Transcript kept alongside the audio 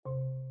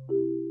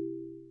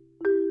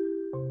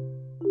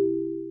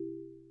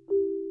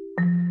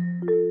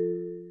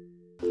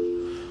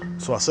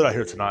So I sit out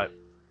here tonight.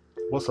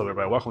 What's up,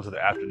 everybody? Welcome to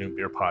the Afternoon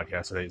Beer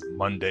Podcast. Today's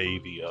Monday,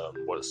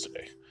 what is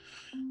today?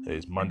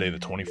 Today's Monday, the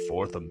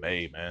 24th of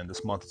May, man.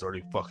 This month is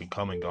already fucking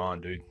come and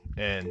gone, dude.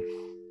 And,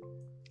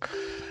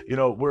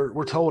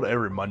 we're told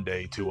every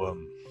Monday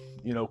to,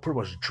 pretty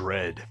much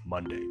dread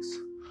Mondays.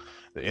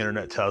 The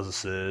internet tells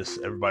us this.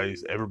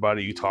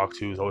 Everybody you talk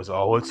to is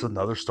always, it's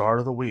another start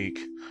of the week.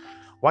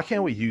 Why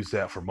can't we use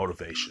that for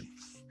motivation?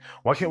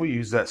 Why can't we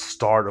use that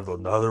start of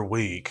another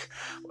week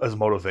as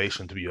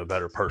motivation to be a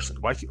better person?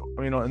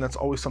 And that's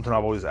always something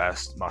I've always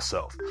asked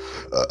myself.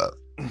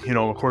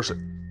 Of course,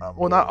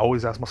 not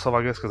always ask myself,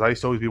 I guess, because I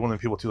used to always be one of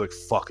the people too, like,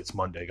 fuck, it's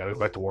Monday, gotta go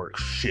back to work,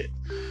 shit,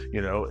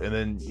 and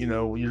then,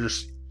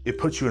 it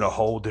puts you in a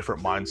whole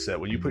different mindset.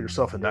 When you put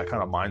yourself in that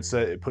kind of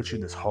mindset, it puts you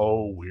in this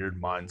whole weird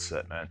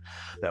mindset, man,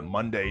 that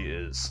Monday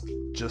is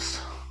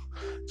just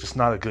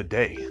not a good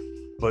day.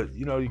 But,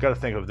 you got to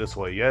think of it this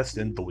way. Yes,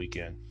 in the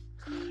weekend.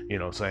 You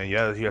have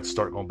to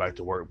start going back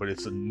to work, but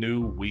it's a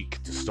new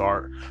week to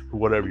start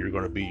whatever you're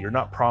going to be. You're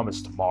not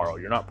promised tomorrow.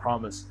 You're not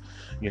promised,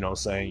 you're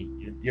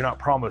not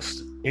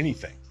promised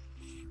anything.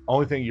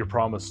 Only thing you're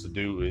promised to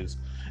do is,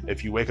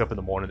 if you wake up in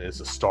the morning, is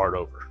to start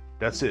over.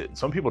 That's it.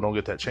 Some people don't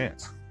get that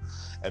chance.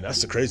 And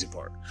that's the crazy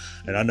part.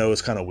 And I know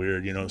it's kind of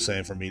weird,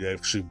 for me to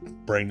actually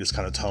bring this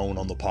kind of tone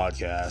on the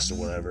podcast or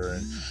whatever.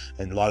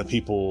 And a lot of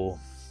people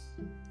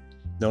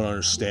don't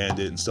understand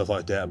it and stuff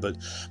like that,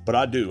 but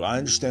I do. I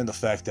understand the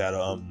fact that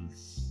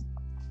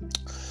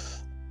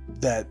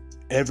that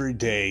every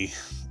day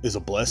is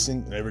a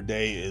blessing, and every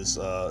day is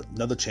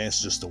another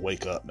chance just to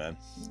wake up, man.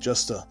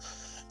 Just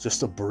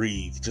to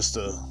breathe, just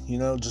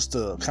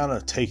to kind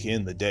of take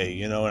in the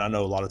day, and I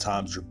know a lot of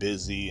times you're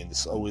busy and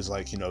it's always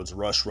like, it's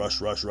rush,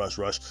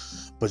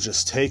 but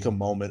just take a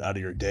moment out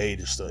of your day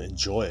just to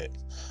enjoy it.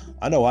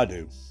 I know I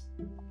do.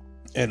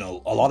 And a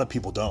lot of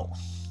people don't.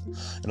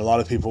 And a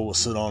lot of people will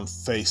sit on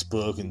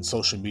Facebook and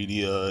social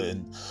media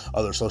and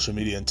other social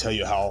media and tell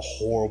you how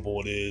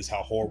horrible it is,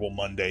 how horrible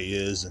Monday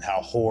is, and how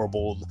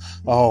horrible,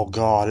 oh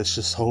God, it's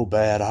just so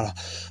bad. I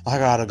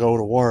gotta go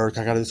to work.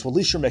 Well, at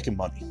least you're making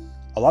money.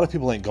 A lot of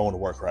people ain't going to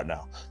work right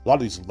now. A lot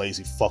of these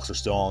lazy fucks are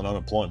still on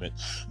unemployment.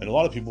 And a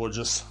lot of people are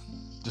just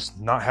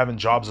not having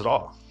jobs at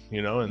all,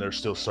 and they're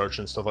still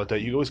searching and stuff like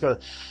that. You always got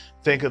to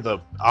think of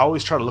I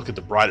always try to look at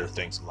the brighter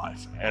things in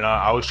life. And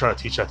I always try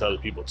to teach that to other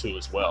people too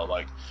as well.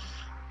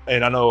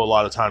 And I know a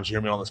lot of times you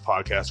hear me on this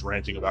podcast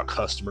ranting about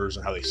customers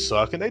and how they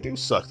suck, and they do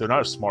suck. They're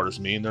not as smart as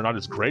me, and they're not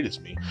as great as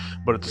me.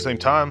 But at the same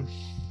time,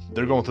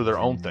 they're going through their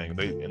own thing.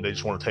 They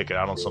just want to take it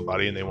out on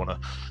somebody, and they want to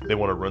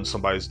ruin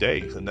somebody's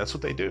day, and that's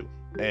what they do.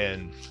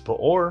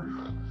 Or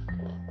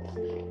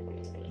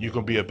you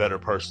can be a better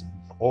person,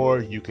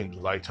 or you can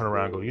turn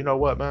around and go, you know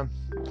what, man?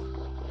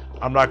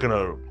 I'm not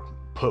gonna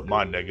put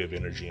my negative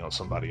energy on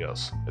somebody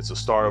else. It's the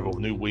start of a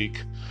new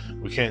week.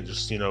 We can't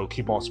just,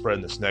 keep on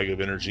spreading this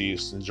negative energy.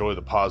 Just enjoy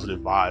the positive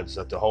vibes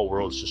that the whole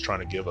world is just trying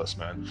to give us,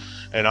 man.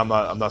 And I'm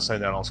not saying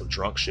that on some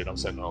drunk shit. I'm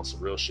saying that on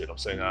some real shit. I'm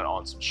saying that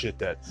on some shit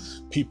that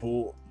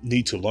people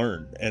need to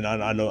learn. And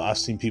I know I've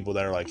seen people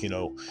that are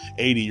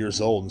 80 years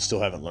old and still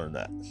haven't learned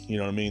that. You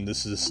know what I mean?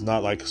 This is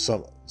not like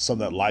something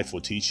that life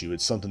will teach you.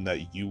 It's something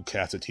that you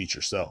have to teach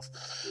yourself.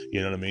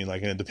 You know what I mean?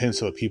 And it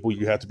depends on the people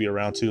you have to be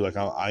around too.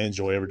 I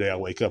enjoy every day I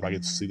wake up. I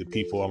get to see the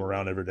people I'm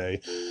around every day.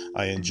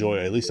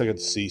 At least I get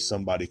to see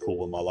somebody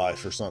cool in my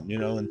life or something,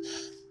 and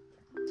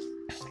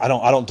I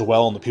don't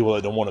dwell on the people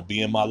that don't want to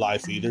be in my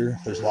life either.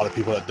 There's a lot of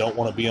people that don't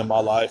want to be in my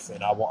life,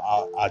 and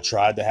I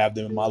tried to have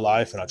them in my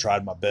life, and I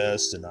tried my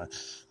best, and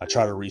I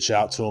try to reach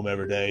out to them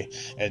every day,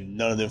 and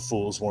none of them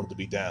fools wanted to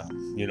be down,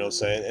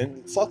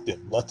 and fuck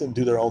them. Let them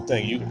do their own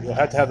thing. You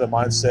have to have the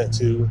mindset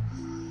too,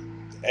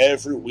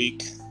 every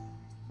week,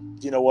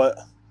 you know what?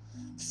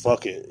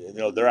 Fuck it.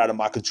 They're out of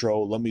my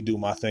control. Let me do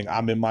my thing.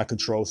 I'm in my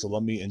control, so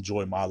let me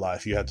enjoy my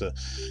life. You have to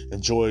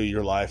enjoy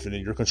your life, and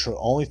in your control,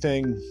 only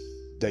thing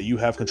that you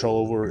have control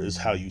over is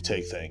how you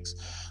take things,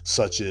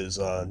 such as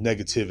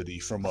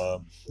negativity from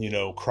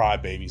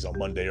crybabies on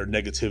Monday, or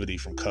negativity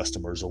from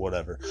customers or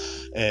whatever,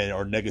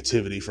 or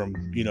negativity from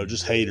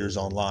just haters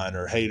online,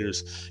 or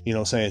haters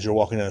saying as you're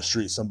walking down the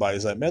street,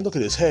 somebody's like, man, look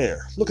at his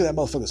hair, look at that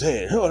motherfucker's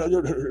hair,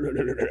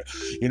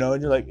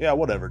 and you're like, yeah,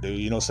 whatever,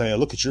 dude, saying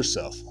look at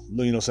yourself,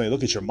 saying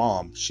look at your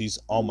mom, she's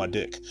on my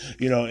dick,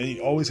 and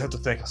you always have to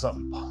think of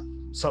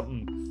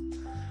something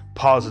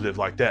positive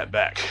like that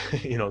back,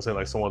 saying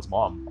like someone's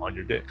mom on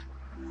your dick.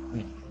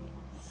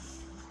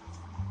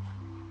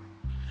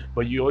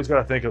 But you always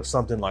got to think of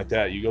something like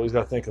that. You always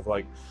got to think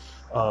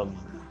of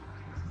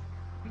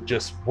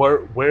just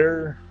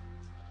where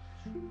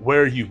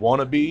you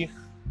want to be,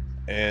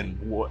 and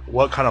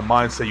what kind of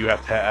mindset you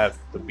have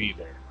to be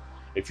there.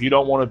 If you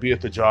don't want to be at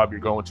the job you're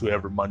going to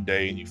every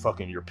Monday, and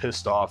you're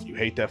pissed off, you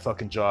hate that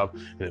fucking job,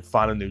 then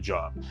find a new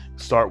job.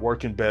 Start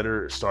working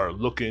better, start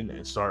looking,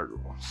 and start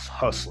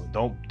hustling.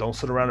 Don't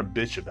sit around and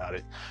bitch about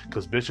it,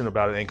 because bitching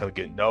about it ain't gonna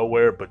get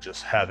nowhere, but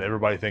just have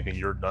everybody thinking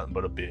you're nothing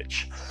but a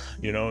bitch.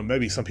 And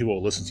maybe some people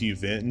will listen to you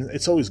vent, and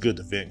it's always good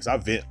to vent, because I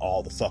vent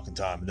all the fucking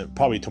time. And then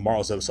probably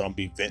tomorrow's episode I'll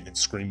be venting and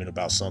screaming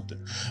about something.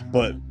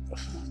 But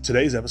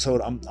today's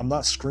episode, I'm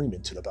not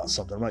screaming about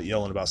something. I'm not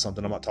yelling about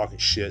something. I'm not talking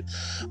shit.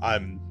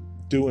 I'm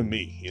doing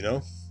me, you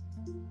know?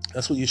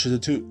 That's what you should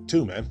do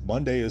too, man.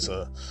 Monday is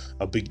a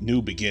big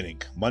new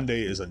beginning.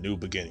 Monday is a new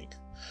beginning.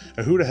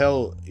 And who the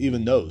hell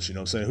even knows? You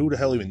know what I'm saying? Who the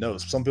hell even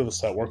knows? Some people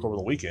start work over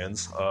the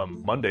weekends.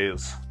 Monday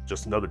is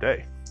just another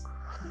day.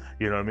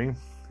 You know what I mean?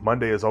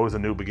 Monday is always a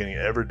new beginning.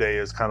 Every day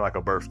is kind of like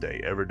a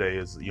birthday. Every day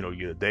is, you know, you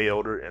get a day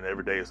older, and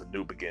every day is a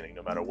new beginning,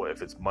 no matter what.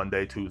 If it's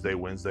Monday, Tuesday,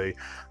 Wednesday,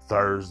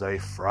 Thursday,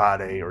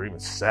 Friday, or even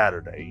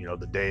Saturday, you know,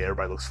 the day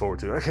everybody looks forward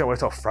to. I can't wait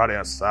till Friday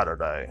and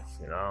Saturday,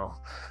 you know.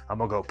 I'm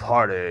going to go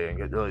party and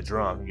get really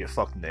drunk and get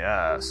fucked in the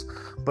ass.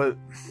 But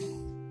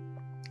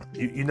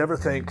you never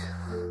think...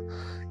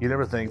 You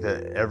never think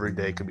that every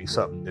day could be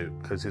something new,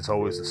 because it's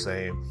always the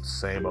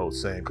same old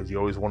same, because you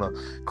always want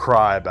to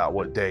cry about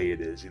what day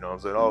it is. You know what I'm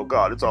saying? Oh,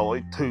 God, it's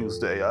only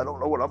Tuesday. I don't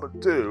know what I'm going to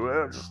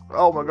do.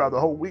 Oh, my God, the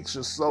whole week's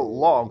just so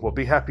long. Well,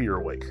 be happy you're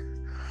awake.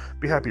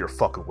 Be happy you're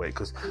fucking awake,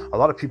 because a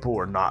lot of people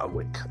are not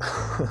awake.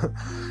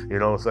 You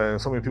know what I'm saying?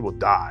 So many people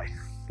die.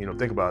 You know,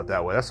 think about it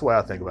that way. That's the way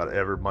I think about it.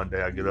 Every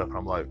Monday I get up and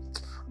I'm like,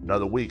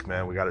 another week,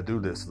 man, we got to do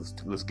this.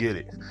 Let's get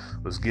it.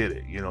 Let's get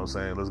it. You know what I'm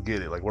saying? Let's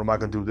get it. Like, what am I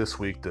going to do this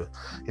week to,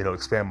 you know,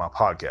 expand my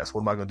podcast?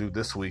 What am I going to do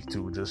this week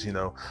to just, you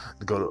know,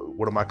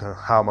 how am I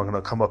going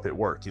to come up at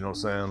work? You know what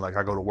I'm saying? Like,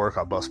 I go to work,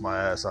 I bust my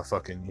ass, I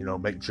fucking, you know,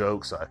 make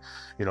jokes. I,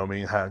 you know what I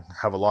mean?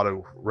 Have a lot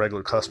of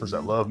regular customers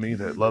that love me,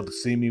 that love to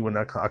see me when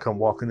I come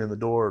walking in the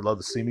door, or love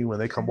to see me when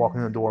they come walking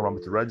in the door when I'm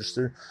at the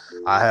register.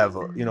 I have,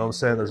 you know what I'm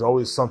saying? There's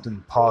always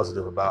something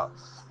positive about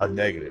a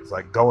negative.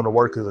 Like, going to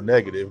work is a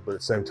negative, but at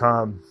the same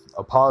time,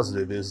 a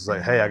positive is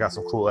like, hey, I got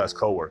some cool ass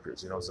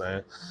coworkers. You know what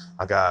I'm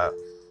saying?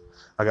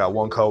 I got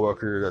one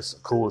coworker that's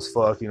cool as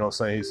fuck. You know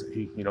what I'm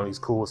saying? He's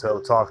cool as hell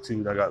to talk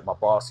to. Then I got my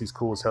boss. He's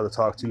cool as hell to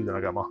talk to. Then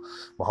I got my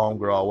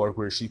homegirl I work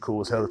with. She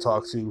cool as hell to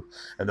talk to.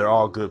 And they're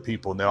all good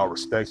people, and they all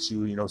respect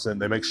you. You know what I'm saying?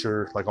 They make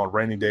sure, like, on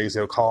rainy days,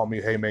 they'll call me,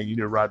 hey man, you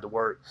need to ride to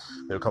work.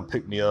 They'll come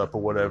pick me up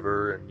or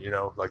whatever. And, you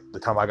know, like the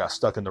time I got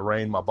stuck in the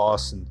rain, my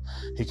boss, and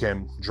he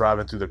came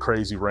driving through the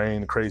crazy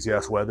rain, crazy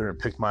ass weather, and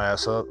picked my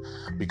ass up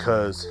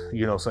because,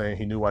 you know what I'm saying,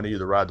 he knew I needed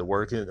to ride to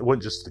work. And it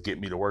wasn't just to get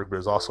me to work, but it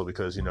was also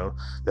because, you know,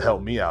 to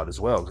help me out as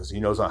well, because he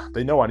knows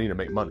they know I need to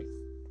make money.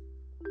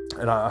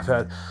 And I've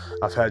had,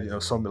 you know,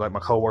 somebody like my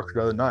coworker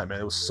the other night,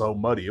 man, it was so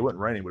muddy. It wasn't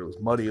raining, but it was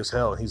muddy as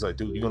hell. And he's like,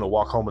 dude, you gonna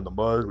walk home in the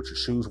mud with your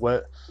shoes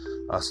wet?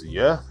 I said,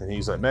 yeah. And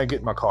he's like, man, get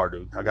in my car,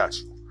 dude. I got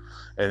you.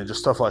 And just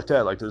stuff like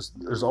that. Like,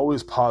 there's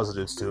always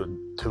positives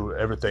to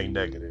everything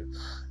negative.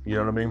 You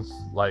know what I mean?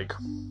 Like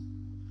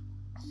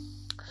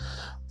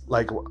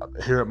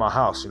here at my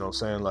house, you know what I'm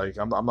saying? Like,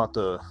 I'm not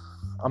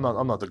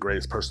the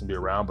greatest person to be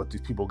around, but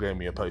these people gave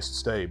me a place to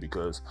stay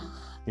because,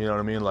 you know what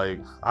I mean? Like,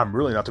 I'm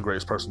really not the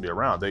greatest person to be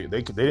around. They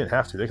didn't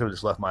have to. They could have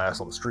just left my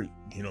ass on the street.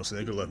 You know, so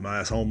they could have left my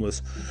ass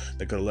homeless.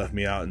 They could have left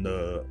me out in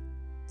the,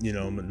 you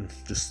know,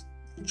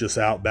 just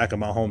out back in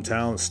my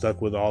hometown,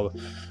 stuck with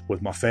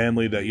my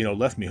family that, you know,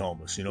 left me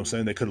homeless. You know what I'm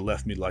saying? They could have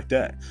left me like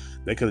that.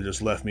 They could have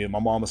just left me at my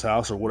mama's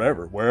house or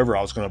wherever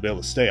I was going to be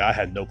able to stay. I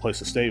had no place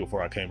to stay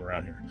before I came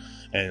around here.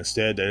 And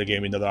instead, they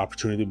gave me another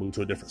opportunity to move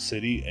to a different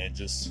city and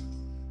just,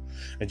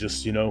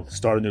 you know,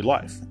 start a new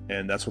life.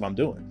 And that's what I'm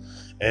doing.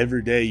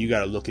 Every day you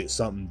got to look at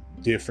something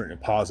different and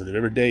positive.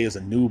 Every day is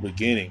a new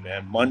beginning,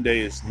 man.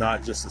 Monday is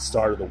not just the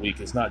start of the week.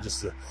 It's not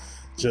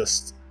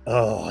just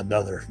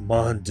another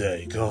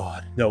Monday.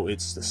 God, no,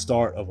 it's the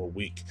start of a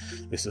week.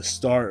 It's the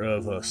start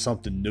of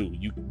something new.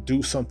 You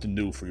do something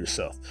new for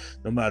yourself,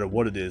 no matter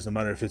what it is. No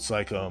matter if it's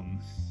like, no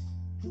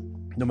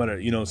matter,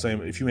 you know what I'm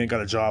saying, if you ain't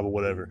got a job or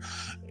whatever,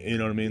 you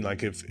know what I mean?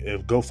 Like, if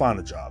go find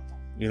a job.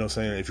 You know what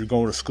I'm saying? If you're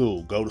going to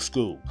school, go to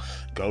school,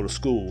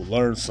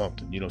 learn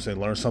something, you know what I'm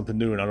saying? Learn something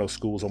new. And I know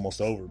school's almost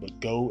over, but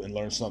go and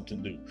learn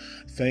something new.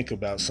 Think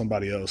about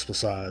somebody else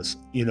besides,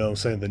 you know what I'm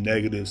saying, the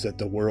negatives that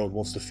the world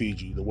wants to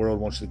feed you. The world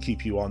wants to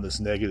keep you on this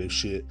negative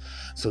shit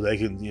so they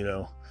can, you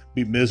know,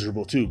 be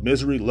miserable too.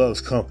 Misery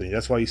loves company.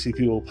 That's why you see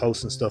people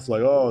posting stuff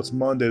like, oh, it's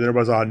Monday. And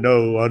everybody's like, I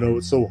know,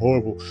 it's so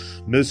horrible.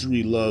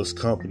 Misery loves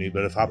company.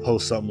 But if I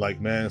post something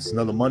like, man, it's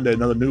another Monday,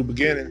 another new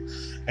beginning,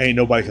 ain't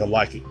nobody can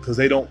like it because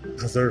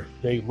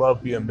they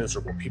love being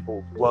miserable.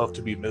 People love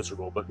to be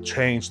miserable, but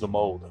change the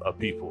mold of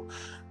people.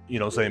 You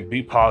know what I'm saying?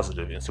 Be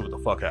positive and see what the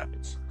fuck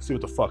happens. See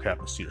what the fuck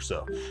happens to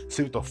yourself.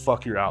 See what the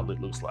fuck your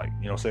outlet looks like.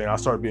 You know what I'm saying? I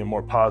started being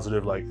more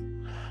positive like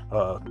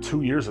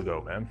 2 years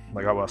ago, man.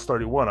 Like, I was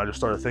 31. I just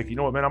started thinking, you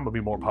know what, man, I'm gonna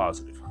be more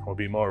positive. I'm gonna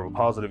be more of a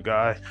positive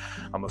guy.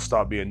 I'm gonna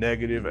stop being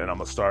negative, and I'm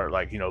gonna start,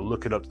 like, you know,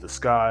 looking up to the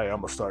sky. I'm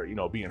gonna start, you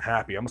know, being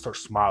happy. I'm gonna start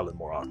smiling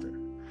more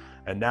often.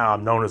 And now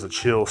I'm known as a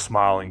chill,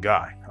 smiling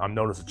guy. I'm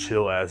known as a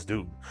chill ass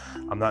dude.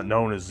 I'm not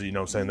known as, you know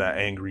what I'm saying, that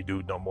angry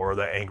dude no more, or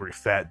that angry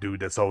fat dude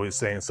that's always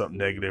saying something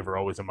negative or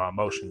always in my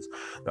emotions.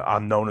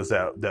 I'm known as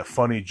that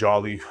funny,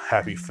 jolly,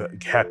 happy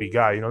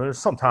guy. You know, there's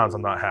sometimes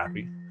I'm not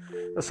happy.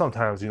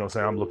 Sometimes, you know what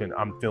I'm saying,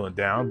 I'm feeling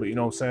down, but you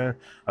know what I'm saying?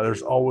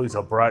 There's always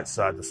a bright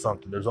side to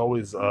something. There's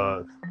always,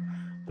 the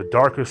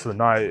darkest of the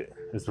night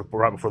is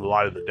right before the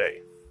light of the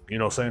day. You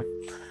know what I'm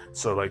saying?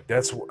 So like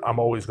I'm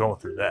always going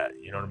through that.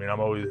 You know what I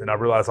mean? And I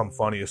realize I'm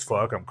funny as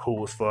fuck, I'm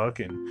cool as fuck,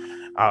 and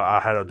I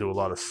had to do a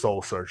lot of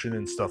soul searching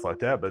and stuff like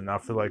that. But I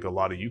feel like a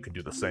lot of you can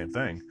do the same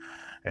thing,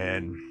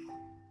 and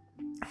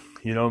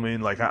you know what I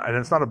mean? Like, and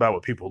it's not about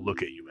what people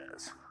look at you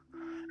as.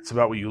 It's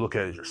about what you look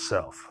at as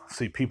yourself.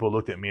 See, people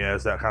looked at me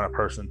as that kind of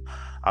person.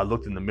 I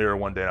looked in the mirror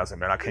one day and I said,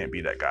 man, I can't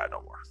be that guy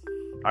no more.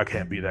 I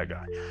can't be that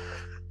guy.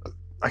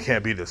 I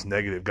can't be this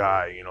negative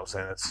guy, you know what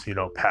I'm saying? It's, you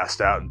know, passed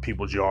out in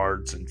people's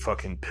yards and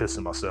fucking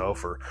pissing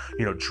myself, or,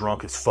 you know,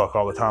 drunk as fuck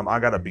all the time. I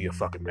gotta be a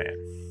fucking man.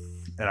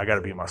 And I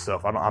gotta be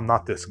myself. I'm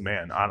not this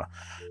man.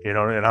 You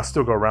know, and I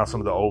still go around some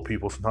of the old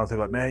people. Sometimes they're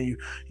like, man, you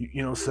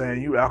know what I'm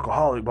saying? You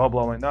alcoholic, blah,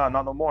 blah. I'm like, nah,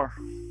 not no more.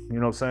 You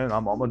know what I'm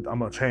saying?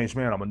 I'm a changed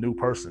man. I'm a new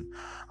person.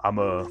 I'm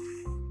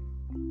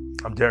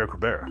Derek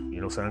Rivera.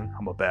 You know what I'm saying?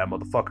 I'm a bad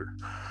motherfucker.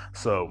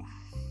 So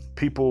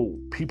people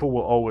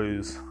will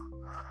always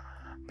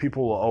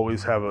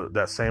have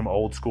that same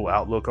old school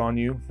outlook on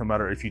you, no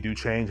matter if you do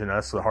change. And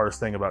that's the hardest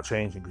thing about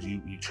changing, because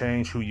you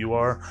change who you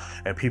are,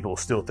 and people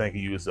still think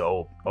of you as the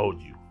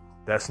old you.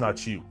 That's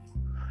not you.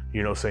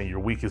 You know what I'm saying? Your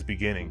week is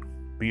beginning.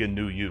 Be a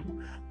new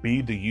you.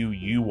 Be the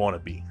you want to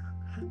be.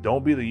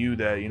 Don't be the you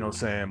that, you know what I'm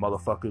saying,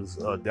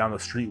 motherfuckers down the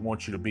street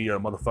want you to be, or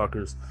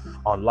motherfuckers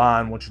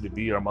online want you to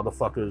be, or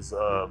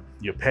motherfuckers,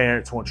 your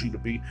parents want you to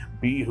be.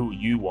 Be who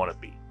you want to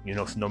be. You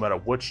know, so no matter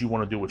what you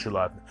want to do with your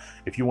life.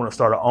 If you want to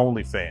start an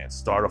OnlyFans,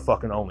 start a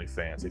fucking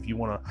OnlyFans. If you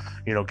want to,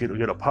 you know, get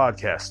a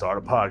podcast, start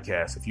a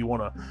podcast. If you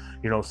want to,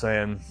 you know what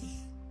I'm saying,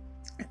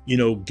 you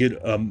know,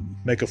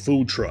 make a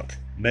food truck,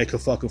 make a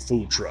fucking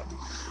food truck.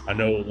 I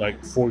know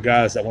like 4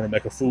 guys that want to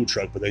make a food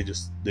truck, but they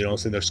don't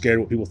say, they're scared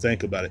what people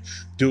think about it.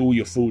 Do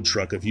your food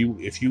truck. If you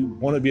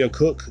want to be a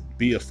cook,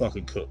 be a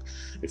fucking cook.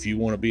 If you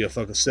want to be a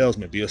fucking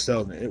salesman, be a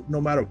salesman.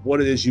 No matter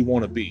what it is you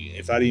want to be.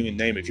 If I didn't even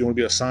name it, if you want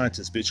to be a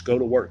scientist, bitch, go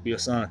to work, be a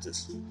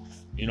scientist.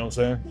 You know what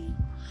I'm saying?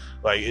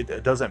 Like,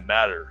 it doesn't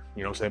matter,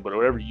 you know what I'm saying? But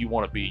whatever you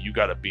want to be, you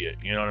got to be it.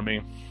 You know what I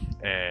mean?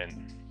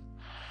 And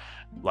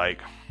like,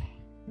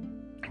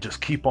 just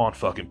keep on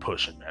fucking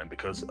pushing, man,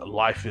 because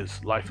life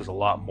is a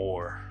lot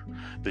more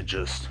than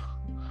just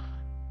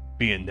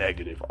being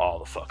negative all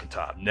the fucking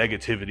time.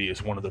 Negativity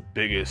is one of the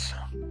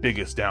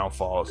biggest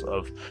downfalls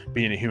of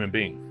being a human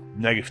being.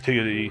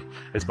 Negativity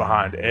is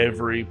behind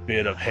every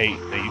bit of hate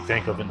that you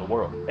think of in the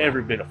world.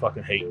 Every bit of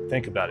fucking hate.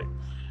 Think about it.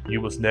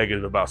 You was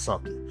negative about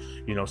something.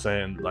 You know what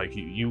I'm saying? Like,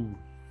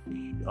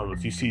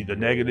 if you see the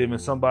negative in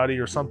somebody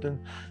or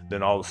something,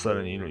 then all of a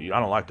sudden, you know, I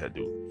don't like that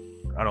dude.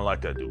 I don't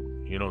like that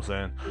dude. You know what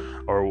I'm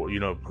saying? Or, you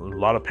know, a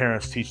lot of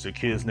parents teach their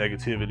kids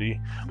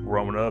negativity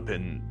growing up,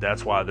 and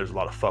that's why there's a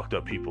lot of fucked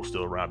up people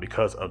still around,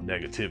 because of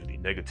negativity.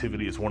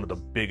 Negativity is one of the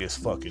biggest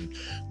fucking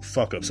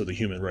fuck ups of the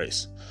human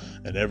race.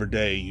 And every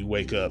day you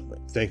wake up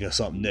thinking of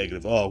something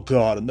negative. Oh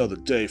God, another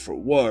day for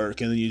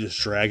work. And then you just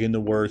drag into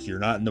work. You're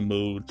not in the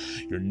mood.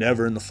 You're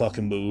never in the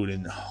fucking mood.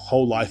 And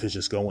whole life is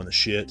just going to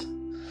shit.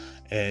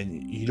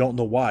 And you don't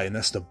know why. And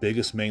that's the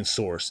biggest main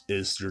source,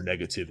 is your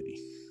negativity.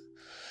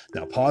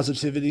 Now,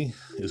 positivity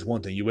is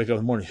one thing. You wake up in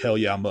the morning, hell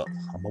yeah, I'm up.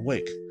 I'm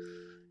awake.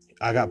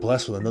 I got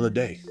blessed with another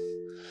day. You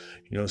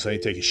know what I'm saying?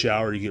 You take a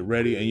shower, you get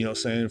ready, and you know what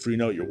I'm saying? Before you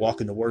know it, you're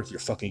walking to work, you're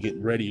fucking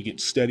getting ready, you're getting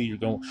steady, you're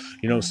going,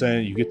 you know what I'm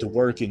saying? You get to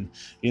work, and,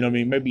 you know what I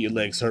mean? Maybe your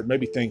legs hurt,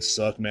 maybe things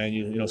suck, man.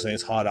 You know what I'm saying?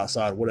 It's hot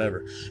outside,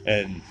 whatever.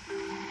 And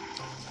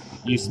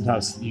you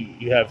sometimes,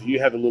 you have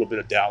a little bit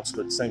of doubts,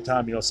 but at the same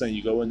time, you know what I'm saying?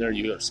 You go in there,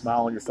 you got a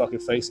smile on your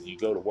fucking face, and you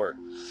go to work.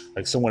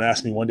 Like, someone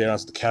asked me one day, I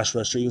was at the cash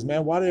register, he goes,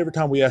 man, why do every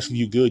time we ask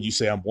you good, you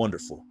say I'm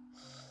wonderful?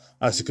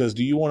 I said, because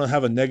do you want to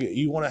have a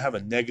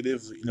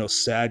negative, you know,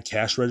 sad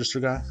cash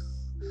register guy?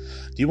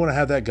 Do you want to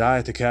have that guy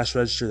at the cash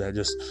register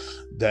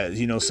that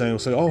you know, saying,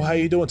 oh, how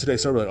you doing today,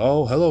 sir? We're like,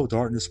 oh, hello,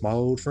 darkness, my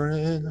old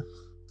friend.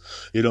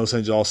 You know what I'm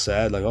saying? Just all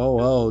sad, like, oh,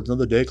 well,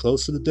 another day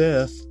close to the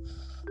death.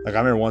 Like, I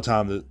remember one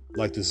time that,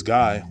 like, this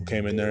guy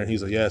came in there and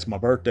he's like, yeah, it's my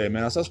birthday,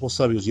 man. I said, what's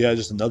up? He goes, yeah,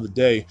 just another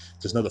day,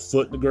 just another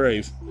foot in the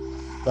grave.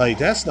 Like,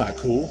 that's not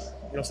cool. You know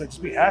what I'm saying?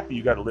 Just be happy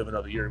you got to live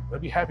another year.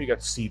 Be happy you got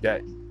to see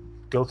that,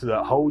 go through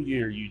that whole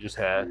year you just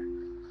had,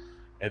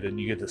 and then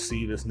you get to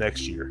see this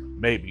next year,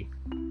 maybe.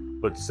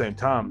 But at the same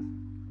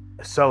time,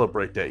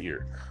 celebrate that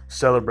year.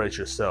 Celebrate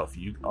yourself.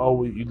 You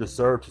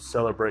deserve to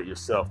celebrate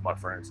yourself, my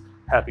friends.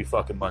 Happy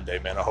fucking Monday,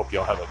 man. I hope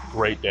y'all have a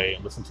great day,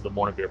 and listen to the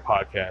Morning Beer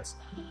Podcast.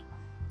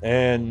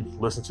 And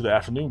listen to the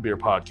Afternoon Beer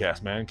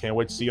Podcast, man. Can't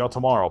wait to see y'all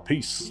tomorrow.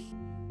 Peace.